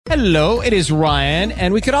Hello, it is Ryan,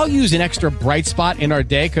 and we could all use an extra bright spot in our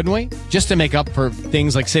day, couldn't we? Just to make up for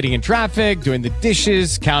things like sitting in traffic, doing the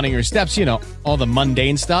dishes, counting your steps, all the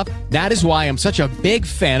mundane stuff. That is why I'm such a big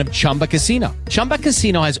fan of Chumba Casino. Chumba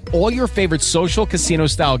Casino has all your favorite social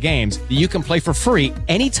casino-style games that you can play for free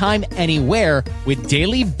anytime, anywhere with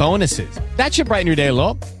daily bonuses. That should brighten your day a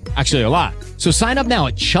little. Actually, a lot. So sign up now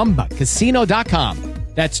at ChumbaCasino.com.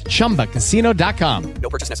 That's ChumbaCasino.com. No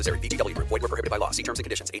purchase necessary. VGW Group. Void where prohibited by law. See terms and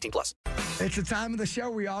conditions. 18+. It's the time of the show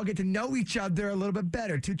where we all get to know each other a little bit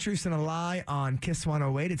better. Two truths and a lie on Kiss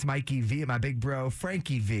 108. It's Mikey V and my big bro,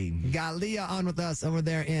 Frankie V. We got Leah on with us over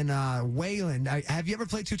there in Wayland. Have you ever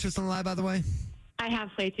played Two Truths and a Lie, by the way? I have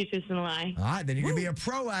played Two Truths and a Lie. All right, then you're going to be a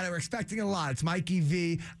pro at it. We're expecting a lot. It's Mikey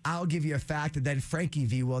V. I'll give you a fact, and then Frankie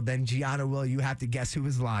V will. Then Gianna will. You have to guess who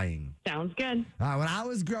is lying. Sounds good. When I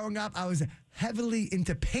was growing up, I was heavily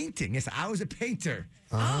into painting. Yes, I was a painter.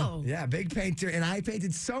 Oh. Yeah, big painter. And I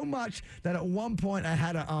painted so much that at one point I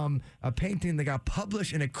had a painting that got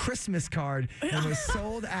published in a Christmas card and was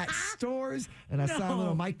sold at stores. And I saw a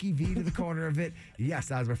little Mikey V to the corner of it.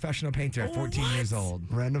 Yes, I was a professional painter at 14 years old.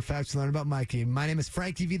 Random facts to learn about Mikey. My name is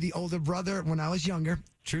Frankie V, the older brother. When I was younger,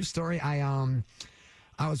 true story, I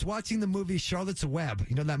was watching the movie Charlotte's Web.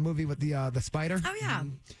 You know that movie with the spider? Oh, yeah.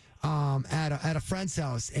 At a friend's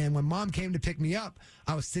house. And when Mom came to pick me up,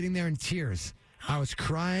 I was sitting there in tears. I was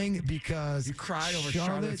crying because You cried over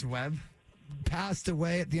Charlotte's Web? passed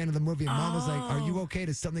away at the end of the movie. And Mom was like, "Are you okay?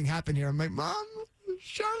 Did something happen here?" I'm like, "Mom,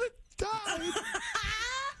 Charlotte died."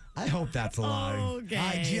 I hope that's a lie. Okay. All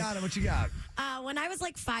right, Gianna, what you got? When I was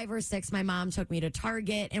like 5 or 6, my mom took me to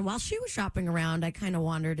Target, and while she was shopping around, I kind of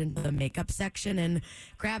wandered into the makeup section and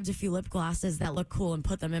grabbed a few lip glosses that looked cool and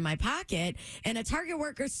put them in my pocket. And a Target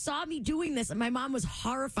worker saw me doing this, and my mom was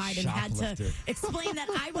horrified and had to Shoplifter. explain that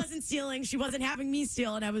I wasn't stealing. She wasn't having me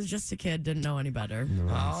steal, and I was just a kid, didn't know any better.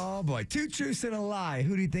 Oh, boy. Two truths and a lie.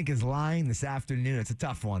 Who do you think is lying this afternoon? It's a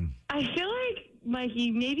tough one. I feel like, Mikey,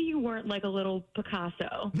 maybe you weren't like a little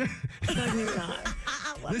Picasso. But you're not.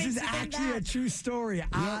 What This makes is you think actually a that? true story.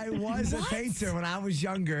 I was a What? painter when I was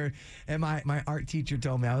younger, and my art teacher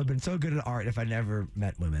told me I would have been so good at art if I never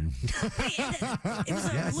met women. Wait, it was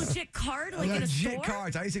a Yes. legit card, like in a Legit store?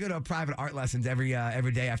 cards. I used to go to private art lessons every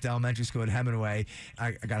day after elementary school at Hemingway.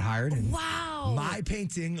 I got hired, and Wow. my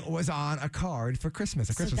painting was on a card for Christmas,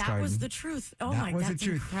 a So Christmas that card. was the truth. Oh, That my, was that's the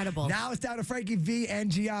truth. incredible. Now it's down to Frankie V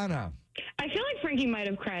and Gianna. I feel like Frankie might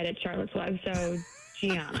have cried at Charlotte's Web, so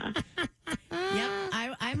Gianna. Yep,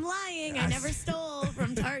 I'm lying. I never stole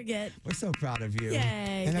from Target. We're so proud of you. Yay,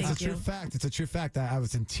 And that's thank a you. true fact. It's a true fact. I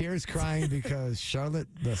was in tears crying because Charlotte,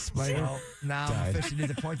 the spider. Well, now I'm died. officially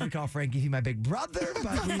disappointed to call Frankie V my big brother,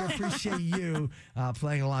 but we appreciate you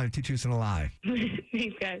playing along with Two Truths and a Lie.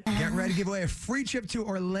 Thanks, guys. Get ready to give away a free trip to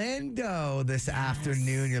Orlando this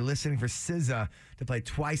afternoon. You're listening for SZA to play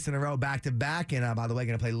twice in a row, back to back. And by the way,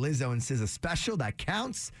 going to play Lizzo and SZA special. That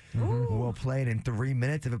counts. We'll play it in 3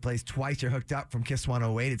 minutes. If it plays twice, you're hooked up from Kiss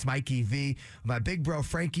 108. It's Mikey V, my big bro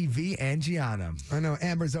Frankie V, and Gianna. I know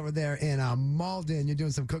Amber's over there in Malden. You're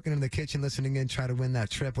doing some cooking in the kitchen, listening in, try to win that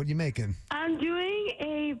trip. What are you making? I'm doing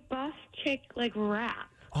a buff chick like wrap.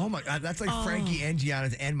 Oh my God, that's like Frankie and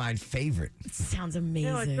Gianna's and my favorite. Sounds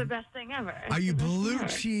amazing. No, it's the best thing ever. Are you It's the best blue thing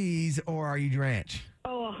ever. cheese or are you ranch?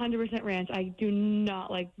 Oh, 100% ranch. I do not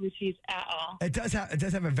like blue cheese at all. It does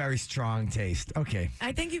have a very strong taste. Okay.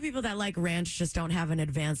 I think you people that like ranch just don't have an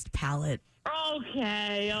advanced palate.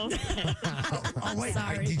 Okay. Oh wait,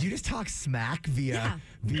 Sorry. did you just talk smack via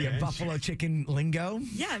buffalo chicken lingo?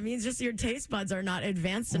 Yeah, it means just your taste buds are not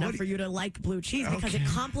advanced enough What- for you to like blue cheese because it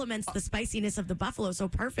Okay. complements the spiciness of the buffalo so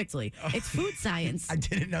perfectly. It's food science. I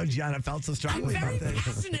didn't know Gianna felt so I'm strongly very about this.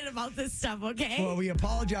 passionate about this stuff, okay? Well, we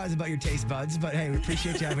apologize about your taste buds, but hey, we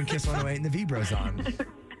appreciate you having Kiss 108 and the V-Bros on.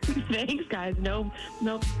 Thanks, guys. No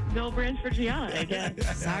ranch for Gianna, I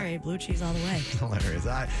guess. Sorry, blue cheese all the way. Hilarious.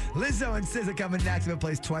 All right. Lizzo and SZA coming next. If it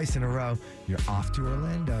plays twice in a row, you're off to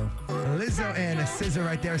Orlando. Lizzo and SZA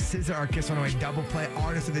right there. SZA, our Kiss 108 double play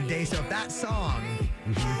artist of the day. So if that song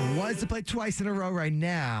was to play twice in a row right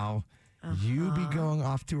now, you'd be going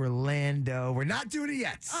off to Orlando. We're not doing it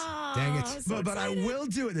yet. Dang it. so But I excited. will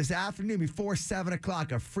do it this afternoon before 7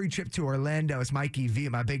 o'clock. A free trip to Orlando. It's Mikey V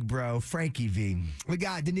and my big bro, Frankie V. We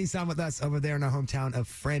got Denise on with us over there in our hometown of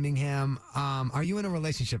Framingham. Are you in a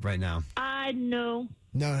relationship right now? No.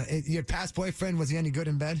 No. Your past boyfriend, was he any good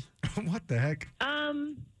in bed? What the heck?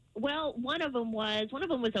 Well, one of them was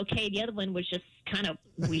okay. The other one was just kind of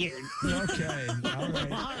weird. Okay. All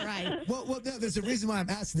right. All right. Well, no, there's a reason why I'm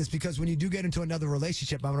asking this, because when you do get into another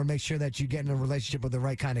relationship, I want to make sure that you get in a relationship with the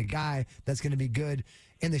right kind of guy that's going to be good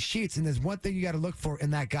in the sheets. And there's one thing you got to look for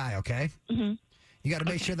in that guy, okay? Mm-hmm. You got to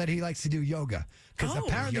make sure that he likes to do yoga. Because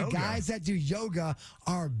apparently yoga. guys that do yoga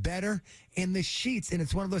are better in the sheets. And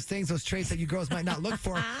it's one of those things, those traits that you girls might not look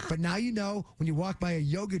for. But now you know when you walk by a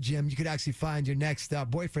yoga gym, you could actually find your next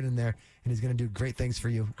boyfriend in there. And he's going to do great things for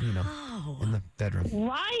you, in the bedroom.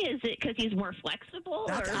 Why is it? Because he's more flexible?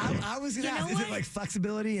 That's, Or? I was going to You know ask, is it what? like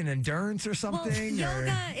flexibility and endurance or Well, something? or?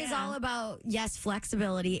 yoga is all about, yes,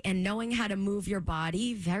 flexibility and knowing how to move your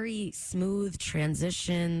body, very smooth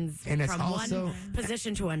transitions And it's from also- one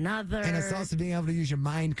position to another. And it's also being able to use your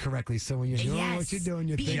mind correctly. So when you're doing what Yes. you're doing,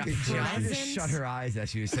 you're Be thinking. Gianna present. just shut her eyes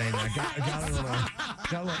as she was saying that.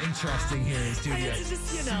 Got a little interesting here in studio. It's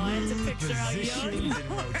just, I had to picture how Positions and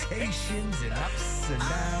rotations and ups and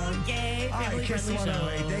downs. Okay, All right, family Kiss friendly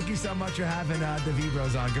 108. show. Thank you so much for having the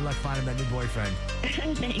V-Bros on. Good luck finding that new boyfriend.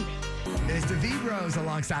 Thanks. It's the V-Bros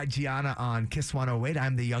alongside Gianna on Kiss 108.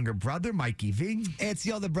 I'm the younger brother, Mikey V. It's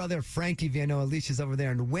the older brother, Frankie V. I know Alicia's over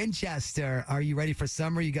there in Winchester. Are you ready for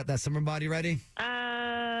summer? You got that summer body ready?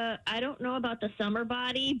 I don't know about the summer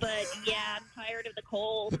body, but yeah, I'm tired of the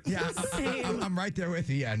cold. Yeah, I'm right there with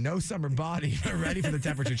you. Yeah, no summer body, but ready for the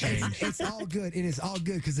temperature change. It's all good. It is all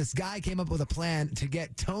good because this guy came up with a plan to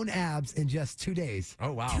get toned abs in just 2 days.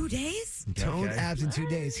 Oh, wow. 2 days? Toned Okay. abs in 2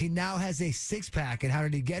 days. He now has a six-pack. And how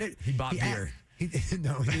did he get it? He bought beer.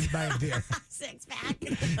 No, he didn't buy a beer. Six pack.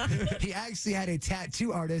 He actually had a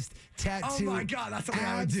tattoo artist tattoo. Oh, my God, that's something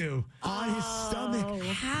I would abs do. on his stomach.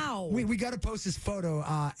 How? We got to post this photo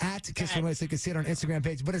at Kiss 108 so you can see it on our Instagram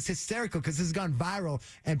page. But it's hysterical because this has gone viral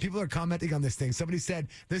and people are commenting on this thing. Somebody said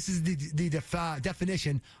this is the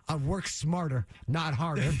definition of work smarter, not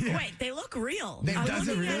harder. Wait, they look real. They- I'm does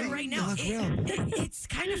it looking at really? right now. They look real. It's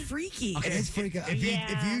kind of freaky. It's freaking.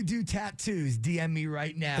 If you do tattoos, DM me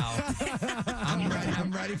right now.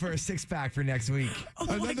 I'm ready for a six-pack for next week.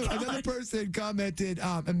 Another person commented,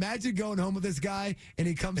 imagine going home with this guy and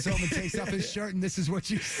he comes home and takes off his shirt and this is what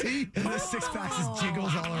you see. And the six-pack just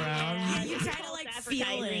jiggles all around. Yeah, you kind of like feel it.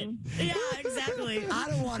 Advertising. Yeah, exactly. I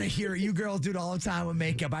don't want to hear it. You girls do it all the time with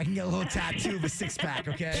makeup. I can get a little tattoo of a six-pack,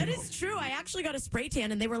 That okay? is true. I actually got a spray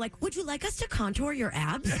tan and they were like, would you like us to contour your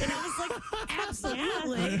abs? And I was like,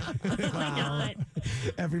 absolutely. Why not?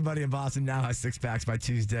 Everybody in Boston now has six-packs by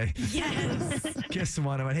Tuesday. Yes. Kiss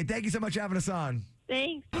 108. Hey, thank you so much for having us on.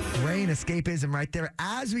 Thanks. Rain escapism right there.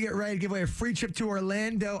 As we get ready to give away a free trip to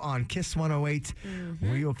Orlando on Kiss 108,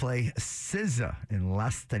 we will play SZA in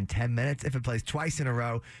less than 10 minutes. If it plays twice in a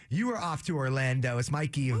row, you are off to Orlando. It's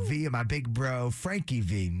Mikey V and my big bro, Frankie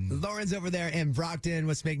V. Lauren's over there in Brockton.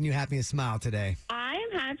 What's making you happy and smile today? I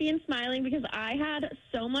am happy and smiling because I had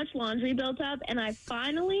so much laundry built up and I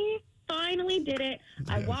finally did it.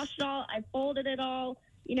 I washed it all. I folded it all.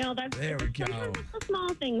 That's There we go. sometimes it's the small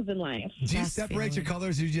things in life. Do you Best separate your feeling.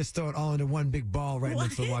 colors or you just throw it all into one big ball right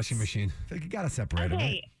into the What? washing machine? I think you got to separate them.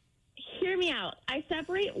 Okay, hear me out. I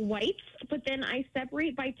separate whites, but then I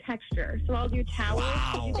separate by texture. So I'll do towels,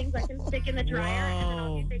 I'll do things I can stick in the dryer, and then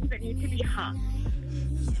I'll do things that need to be hung.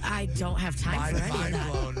 I don't have time for any of Mind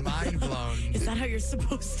that. blown. Mind blown. Is that how you're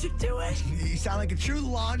supposed to do it? You sound like a true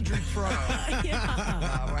laundry pro.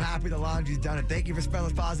 Yeah. We're happy the laundry's done it. Thank you for spreading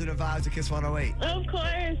those positive vibes to Kiss 108. Of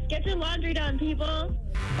course. Get your laundry done, people.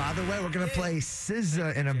 By the way, we're going to play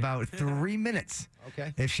SZA in about 3 minutes.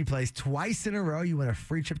 Okay. If she plays twice in a row, you win a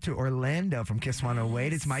free trip to Orlando from Kiss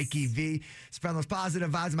 108. It's Mikey V. Spreading those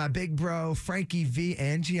positive vibes of my big bro, Frankie V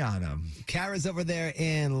and Gianna. Kara's over there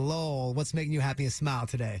in Lowell. What's making you happy and smile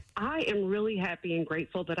today? I am really happy and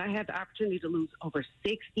grateful that I had the opportunity to lose over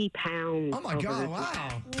 60 pounds. Oh my over God,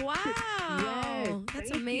 this wow. Wow. Yes, That's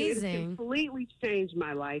thank you. amazing. It's completely changed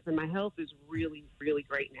my life, and my health is really, really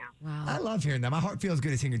great now. I Wow. love hearing that. My heart feels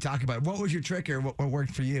good to hearing you talk about it. What was your trick or what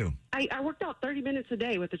worked for you? I worked out 30 minutes a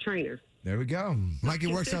day with a trainer. There we go. Mikey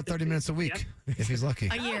works out 30 minutes a week if he's lucky.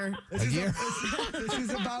 A year. A year? This is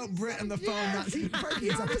about Britt on the phone. Not, Frankie,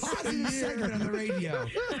 it's a positive segment on the radio.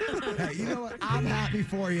 Hey, you know what? I'm happy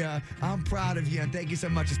for you. I'm proud of you. And thank you so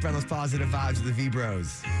much for spreading those positive vibes to the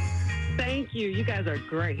V-Bros. Thank you. You guys are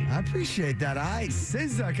great. I appreciate that. All right,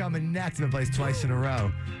 SZA coming next. Been plays twice in a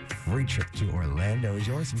row. Free trip to Orlando is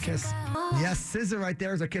yours from Kiss. Yes, SZA right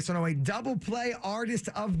there is our Kiss 108 double play artist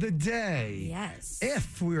of the day. Yes.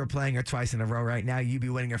 If we were playing her twice in a row right now, you'd be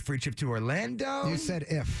winning a free trip to Orlando. You said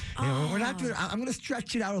if. You know, we're not doing. I'm going to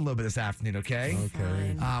stretch it out a little bit this afternoon, okay?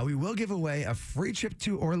 Okay. We will give away a free trip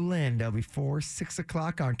to Orlando before 6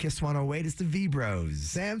 o'clock on Kiss 108. It's the V-Bros.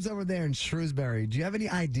 Sam's over there in Shrewsbury. Do you have any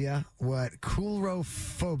idea what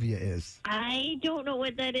coulrophobia is? I don't know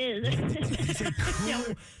what that is.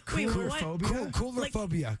 Wait, what? Coulrophobia?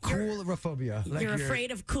 Coulrophobia. Coulrophobia. Like You're you're-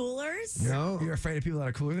 afraid of coolers? No. You're afraid of people that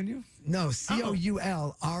are cooler than you? No,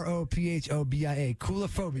 Coulrophobia.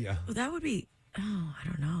 Coulrophobia. That would be Oh, I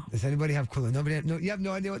don't know. Does anybody have cool? Nobody. No, you have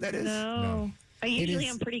no idea what that is. No. I usually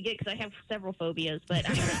is- am pretty good because I have several phobias, but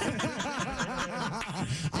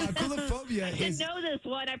Coolophobia to is know this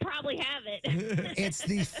one, I probably have it. it's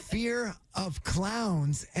the fear of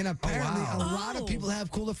clowns, and apparently wow. a lot of people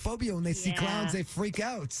have coolophobia. When they see Yeah. clowns, they freak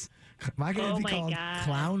out. Why can't it Oh be my called God.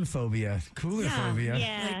 clown phobia? Cooler phobia.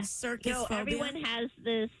 Yeah. Like circus No, phobia? everyone has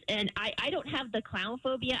this, and I don't have the clown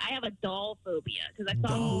phobia. I have a doll phobia because I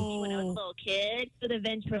saw a movie when I was a little kid. So the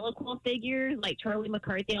ventriloquial figures, like Charlie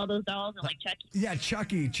McCarthy, all those dolls, and like Chucky. Yeah,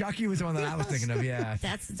 Chucky. Chucky was the one that I was thinking of, yeah.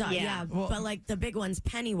 That's Yeah. yeah. Well- But like the big one's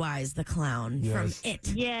Pennywise the clown Yes. from It.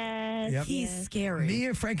 Yes. Yep. He's scary. Me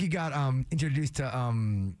and Frankie got introduced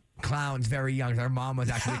to clowns very young. Our mom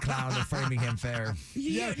was actually a clown at the Framingham Fair.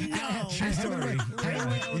 no. True story.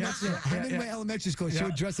 Hemingway Elementary School. She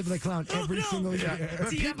would dress up like a clown every single year.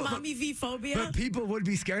 But Do you have people- mommy V phobia? But people would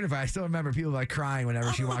be scared of her. I still remember people like crying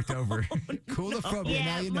whenever she walked over. Coolophobia. Now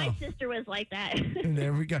Yeah, you my know. sister was like that. And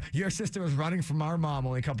there we go. Your sister was running from our mom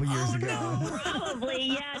only a couple years ago. Probably,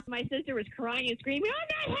 yes. My sister was crying and screaming,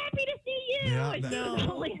 "I'm not happy to see you!" Yeah, And that- she was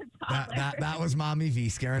only a toddler. That was Mommy V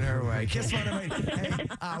scaring her away. Kiss one away.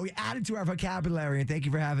 Hey, we added to our vocabulary, and thank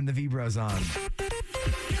you for having the V Bros on.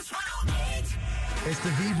 It's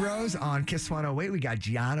the V Bros on Kiss 108. We got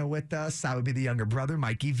Gianna with us. That would be the younger brother,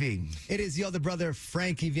 Mikey V. It is the older brother,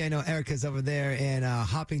 Frankie V. I know Erica's over there in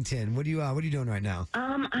Hoppington. What are you doing right now?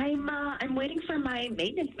 I'm waiting for my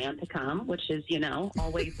maintenance man to come, which is,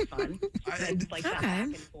 always fun. It's like that Okay. back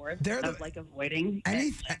and forth They're the- of like avoiding.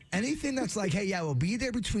 Anything that's like, hey, yeah, we'll be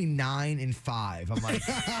there between 9 and 5. I'm like,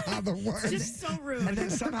 The worst. Just so rude. and then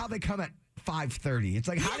somehow they come at 5:30. It's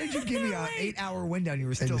like, how did you give me an 8-hour window and you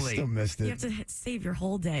were And still you late? still missed You it. have to save your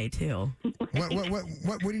whole day too.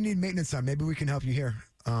 What do you need maintenance on? Maybe we can help you here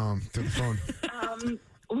through the phone.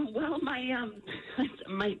 Well,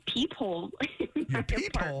 my peephole. Your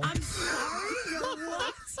peephole? I'm sorry. You're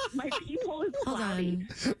what? My peephole is Hold cloudy.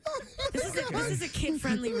 on. This is a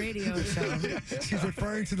kid-friendly radio show. She's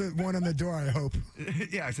referring to the one on the door, I hope.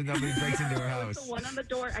 Yeah, so nobody breaks into her The house. one on the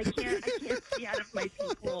door. I can't see out of my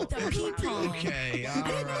peephole. The peephole. Okay, I all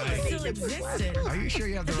didn't know it right. still existed. Are you sure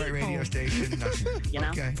you have the right radio station? No. You know?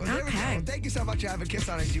 Okay. Well, there we Okay. go. Thank you so much for having Kiss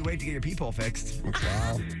on it. You wait to get your peephole fixed.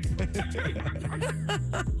 Wow.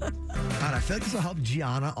 And I feel like this will help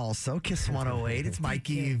Gianna also. Kiss 108. It's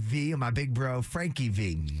Mikey V and my big bro, Frankie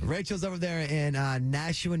V. Rachel's over there in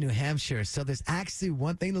Nashua, New Hampshire. So there's actually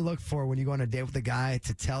one thing to look for when you go on a date with a guy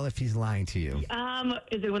to tell if he's lying to you.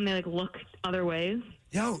 Is it when they look other ways?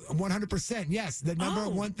 Yo, 100%. Yes. The number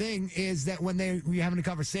one thing is that when you're having a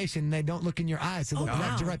conversation, they don't look in your eyes. They look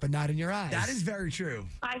left to right, but not in your eyes. That is very true.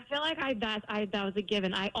 I feel like that was a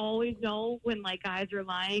given. I always know when guys are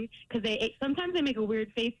lying because sometimes they make a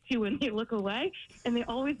weird face too when they look away, and they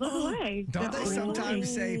always look away. Don't they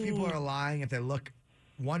sometimes say people are lying if they look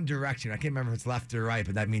one direction? I can't remember if it's left or right,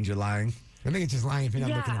 but that means you're lying. I think it's just lying if you're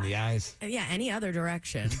not looking in the eyes. Yeah, any other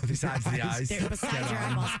direction. Besides the eyes. There, besides your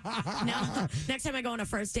eyeballs. No, next time I go on a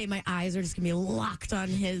first date, my eyes are just gonna be locked on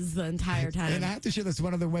his the entire time. And I have to share this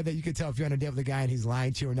one other way that you can tell if you're on a date with a guy and he's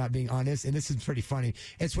lying to you or not being honest. And this is pretty funny.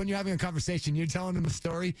 It's when you're having a conversation, you're telling him a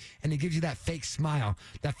story, and he gives you that fake smile.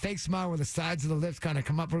 That fake smile where the sides of the lips kind of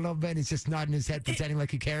come up a little bit, and he's just nodding his head, pretending like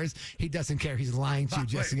he cares. He doesn't care. He's lying to you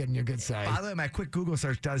just to get in your good side. By the way, my quick Google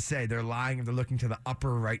search does say they're lying if they're looking to the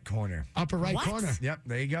upper right corner. Upper right What? corner. Yep,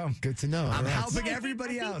 there you go. Good to know. I'm All right. helping I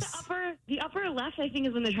everybody think else. The upper left, I think,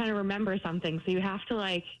 is when they're trying to remember something. So you have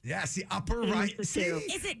to Yes, the upper It right. was See? the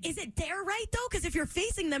Is it their right though? Because if you're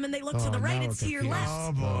facing them and they look to the Oh, right, now it's we're to your confused. left.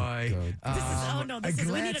 Oh boy. good. This is a we need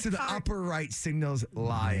glance a to the card. upper right signals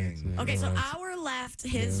lying. Okay, so our left,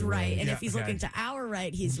 his right, and Yeah, if he's okay. looking to our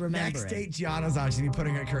right, he's remembering. Next date, Gianna's on. She'll be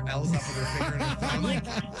putting her L's up with her finger and her thumb. like,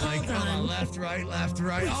 hold on. left,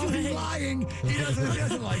 right. Oh, he's lying. He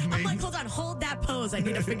doesn't like me. I'm like, hold on, hold that pose. I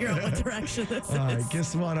need to figure out what direction this is. All right,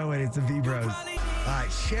 Kiss 108. It's the V Bros. All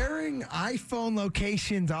right, sharing iPhone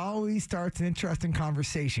locations always starts an interesting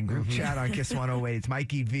conversation. Group chat on Kiss 108. It's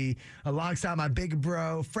Mikey V alongside my big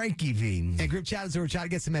bro, Frankie V. And group chat is where we're trying to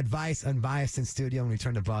get some advice, unbiased in studio, and we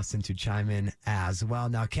turn to Boston to chime in as well.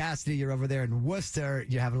 Now, Cassidy, you're over there in Worcester.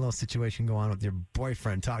 You're having a little situation go on with your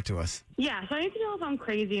boyfriend. Talk to us. Yeah, so I need to know if I'm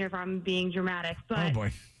crazy or if I'm being dramatic. But Oh,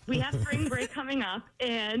 boy. we have spring break coming up,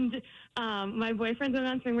 and my boyfriend's going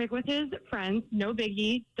on spring break with his friends. No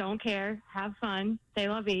biggie. Don't care. Have fun. Say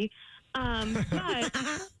la vie.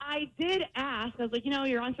 But I did ask. I was like,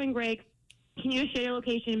 you're on spring break. Can you share your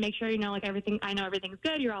location and make sure everything? I know everything's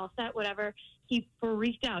good. You're all set. Whatever. He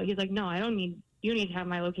freaked out. He's like, no, I don't need you need to have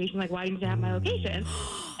my location. Like, why do you need to have my location?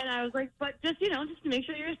 And I was like, but just, just to make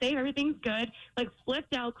sure you're safe, everything's good. Like,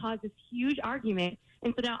 flipped out, caused this huge argument.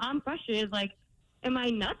 And so now I'm frustrated. Like, am I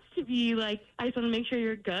nuts to be like, I just want to make sure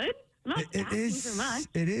you're good? I'm not asking for much.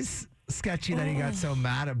 It is sketchy that he got so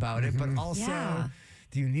mad about it, but also,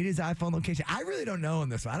 do you need his iPhone location? I really don't know on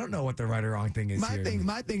this one. I don't know what the right or wrong thing is My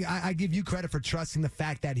thing, I give you credit for trusting the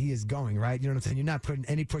fact that he is going, right? You know what I'm saying? You're not putting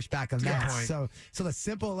any pushback on that. point. So the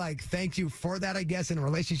simple, thank you for that, I guess, in a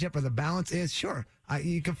relationship or the balance is, sure,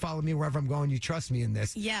 you can follow me wherever I'm going. You trust me in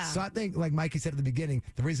this. Yeah. So I think, like Mikey said at the beginning,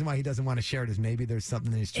 the reason why he doesn't want to share it is maybe there's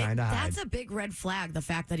something that he's trying to hide. That's a big red flag, the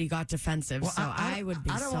fact that he got defensive. Well, I would be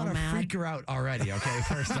I don't so want to mad. freak her out already, okay,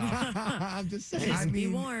 first off. I'm just saying. Just be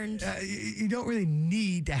warned. You don't really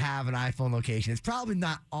need to have an iPhone location. It's probably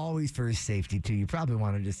not always for his safety, too. You probably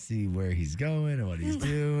want to just see where he's going and what he's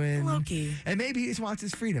doing. Low-key. And maybe he just wants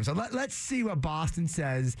his freedom. So let's see what Boston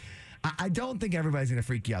says. I don't think everybody's going to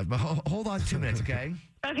freak you out, but hold on 2 minutes, okay?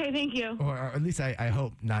 Okay, thank you. Or at least I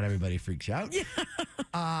hope not everybody freaks you out.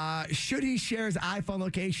 Should he share his iPhone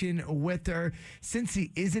location with her? Since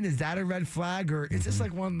he isn't, is that a red flag? Or is this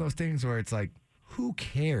like one of those things where it's like, who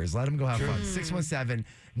cares? Let him go have fun.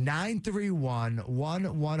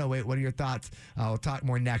 617-931-1108. What are your thoughts? We'll talk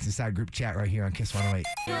more next inside group chat right here on Kiss 108.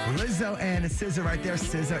 Lizzo and SZA right there.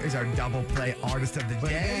 SZA is our double play artist of the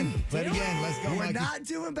day. Play it again. Let's go, We're Mikey. not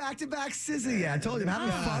doing back-to-back SZA yet. I told you, I'm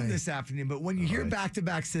having fun this afternoon. But when you hear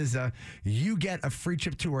back-to-back SZA, you get a free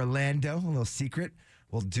trip to Orlando. A little secret.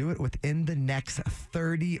 We'll do it within the next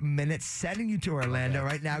 30 minutes. Sending you to Orlando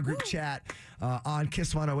right now. Group chat on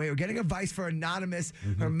Kiss 108. We're getting advice for Anonymous.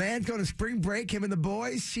 Her man's going to spring break, him and the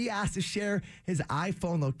boys. She asked to share his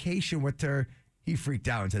iPhone location with her. He freaked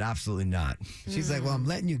out and said, absolutely not. She's like, well, I'm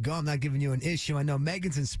letting you go. I'm not giving you an issue. I know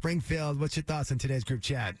Megan's in Springfield. What's your thoughts on today's group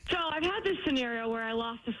chat? So I've had this scenario where I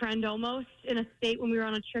lost a friend almost in a state when we were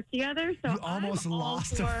on a trip together. So You almost I'm all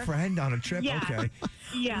lost for- a friend on a trip? Yeah. Okay.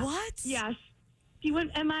 Yeah. What? Yeah. She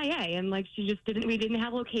went MIA and she just we didn't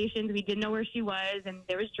have locations. We didn't know where she was and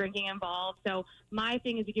there was drinking involved. So my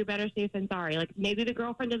thing is you're better safe than sorry. Like maybe the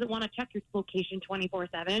girlfriend doesn't want to check your location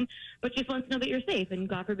 24/7, but just wants to know that you're safe and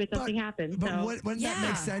God forbid something happens. But So wouldn't that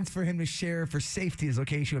make sense for him to share for safety his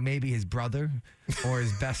location with maybe his brother or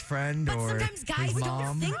his best friend But or sometimes guys his don't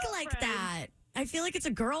mom? think like that. I feel like it's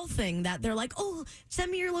a girl thing that they're like, oh, send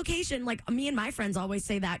me your location. Like me and my friends always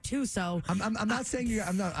say that too. So I'm not saying you.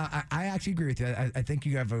 I'm not. I actually agree with you. I think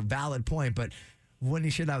you have a valid point. But wouldn't he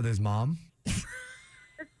share that with his mom?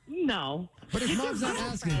 no. But his mom's not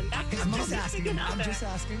asking. I'm just asking. I'm just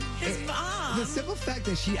asking. his mom. The simple fact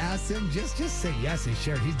that she asked him, just say yes and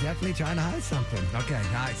share. He's definitely trying to hide something. Okay.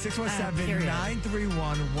 All right.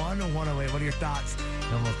 617-931-1108. What are your thoughts?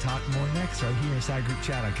 And we'll talk more next right here inside group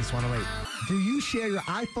chat on Kiss 108. Do you share your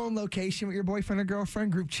iPhone location with your boyfriend or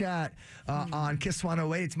girlfriend? Group chat on Kiss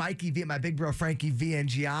 108. It's Mikey V, my big bro Frankie V, and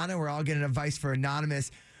Gianna. We're all getting advice for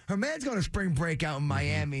Anonymous. Her man's going to spring break out in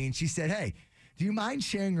Miami, and she said, hey, do you mind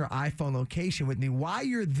sharing your iPhone location with me while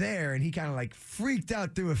you're there? And he kind of freaked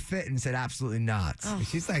out, threw a fit, and said, absolutely not.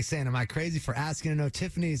 She's saying, am I crazy for asking to know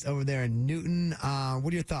Tiffany's over there in Newton?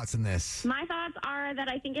 What are your thoughts on this? My thoughts are that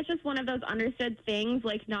I think it's just one of those understood things,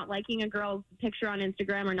 like not liking a girl's picture on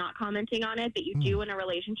Instagram or not commenting on it, that you do in a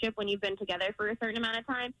relationship when you've been together for a certain amount of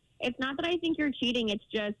time. It's not that I think you're cheating. It's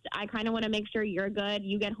just I kind of want to make sure you're good.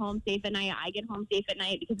 You get home safe at night. I get home safe at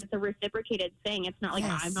night because it's a reciprocated thing. It's not like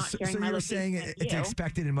I'm not sharing So my you were location saying with it's you.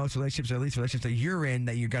 expected in most relationships, or at least relationships that you're in,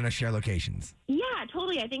 that you're going to share locations. Yeah,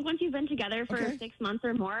 totally. I think once you've been together for Okay. 6 months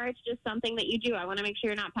or more, it's just something that you do. I want to make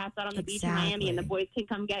sure you're not passed out on the beach in Miami and the boys can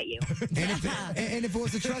come get you. And if it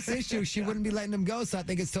was a trust issue, she wouldn't be letting him go. So I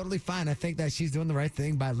think it's totally fine. I think that she's doing the right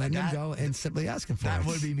thing by letting him go and simply asking for That him.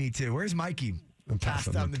 would be me too. Where's Mikey? Passed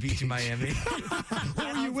out on the beach in Miami. Who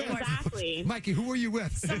are you with? Exactly. Mikey, who are you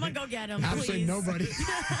with? Someone go get him, Absolutely please. nobody.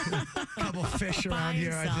 Couple fish around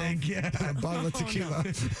here, I himself. think. Yeah. A bottle of Oh, tequila.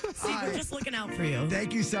 no. See, we're just looking out for you.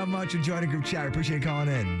 Thank you so much for joining group chat. I appreciate you calling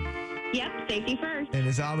in. Yep, safety first. And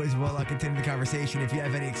as always, we'll continue the conversation. If you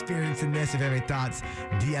have any experience in this, if you have any thoughts,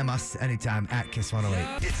 DM us anytime at Kiss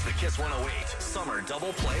 108. It's the Kiss 108 Summer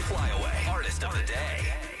Double Play Flyaway Artist of the Day.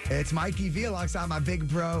 It's Mikey V alongside my big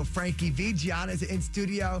bro, Frankie V. Gianna's in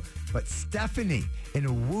studio, but Stephanie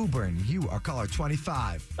in Woburn, you are caller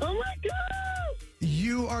 25. Oh, my God.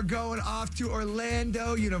 You are going off to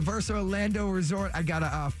Orlando, Universal Orlando Resort. I got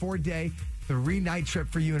a 4-day 3-night trip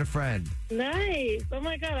for you and a friend. Nice. Oh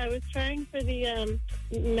my God. I was trying for the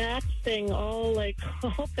match thing all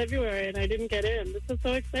February and I didn't get in. This is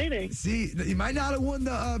so exciting. See, you might not have won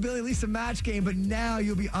the Billy and Lisa match game, but now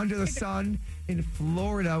you'll be under the sun in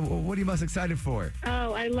Florida. What are you most excited for?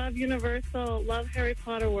 Oh, I love Universal. Love Harry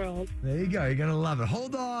Potter World. There you go. You're going to love it.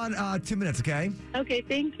 Hold on 2 minutes, okay? Okay,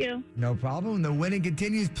 thank you. No problem. The winning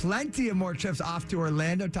continues. Plenty of more trips off to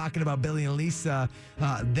Orlando. Talking about Billy and Lisa.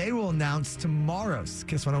 They will announce tomorrow's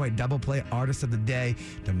Kiss 108 Double Play Artist of the Day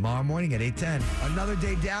tomorrow morning at 8:10. Another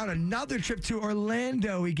day down. Another trip to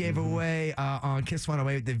Orlando we gave away on Kiss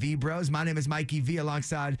 108 with the V Bros. My name is Mikey V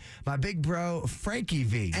alongside my big bro, Frankie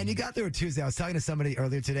V. And you got there with Tuesday. I was talking to somebody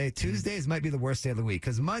earlier today. Tuesdays might be the worst day of the week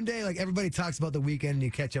because Monday, everybody talks about the weekend and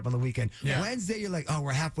you catch up on the weekend. Yeah. Wednesday, you're like, oh,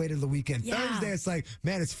 we're halfway to the weekend. Yeah. Thursday, it's like,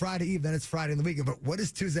 man, it's Friday Eve, then it's Friday in the weekend. But what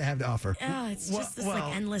does Tuesday have to offer? Oh, it's just this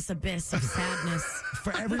well- endless abyss of sadness.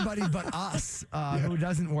 For everybody but us who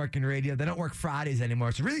doesn't work in radio, they don't work Fridays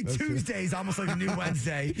anymore. So really Tuesday's almost like a new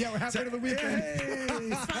Wednesday. Yeah, we're halfway to the weekend.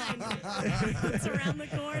 It's around the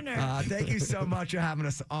corner. Thank you so much for having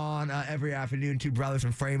us on every afternoon. Two brothers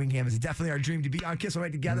from Framingham. It's definitely our dream to be on Kiss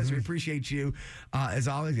 108 together, so we appreciate you. As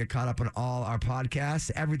always, get caught up on all our podcasts.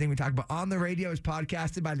 Everything we talk about on the radio is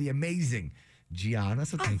podcasted by the amazing Gianna,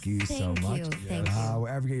 so thank you so much. Thank you.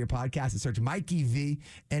 Wherever you get your podcast, search Mikey V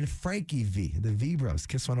and Frankie V, the V Bros.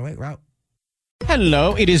 Kiss 108, we're out.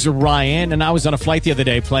 Hello, it is Ryan, and I was on a flight the other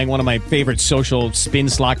day playing one of my favorite social spin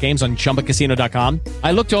slot games on ChumbaCasino.com.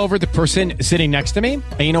 I looked over at the person sitting next to me,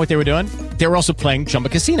 and you know what they were doing? They were also playing Chumba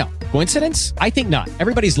Casino. Coincidence? I think not.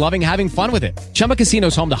 Everybody's loving having fun with it. Chumba Casino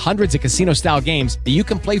is home to hundreds of casino-style games that you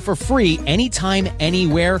can play for free anytime,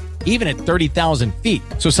 anywhere, even at 30,000 feet.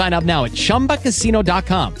 So sign up now at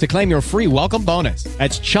ChumbaCasino.com to claim your free welcome bonus.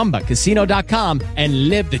 That's ChumbaCasino.com and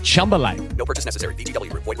live the Chumba life. No purchase necessary. VGW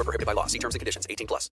Group. Void where prohibited by law. See terms and conditions. 18+.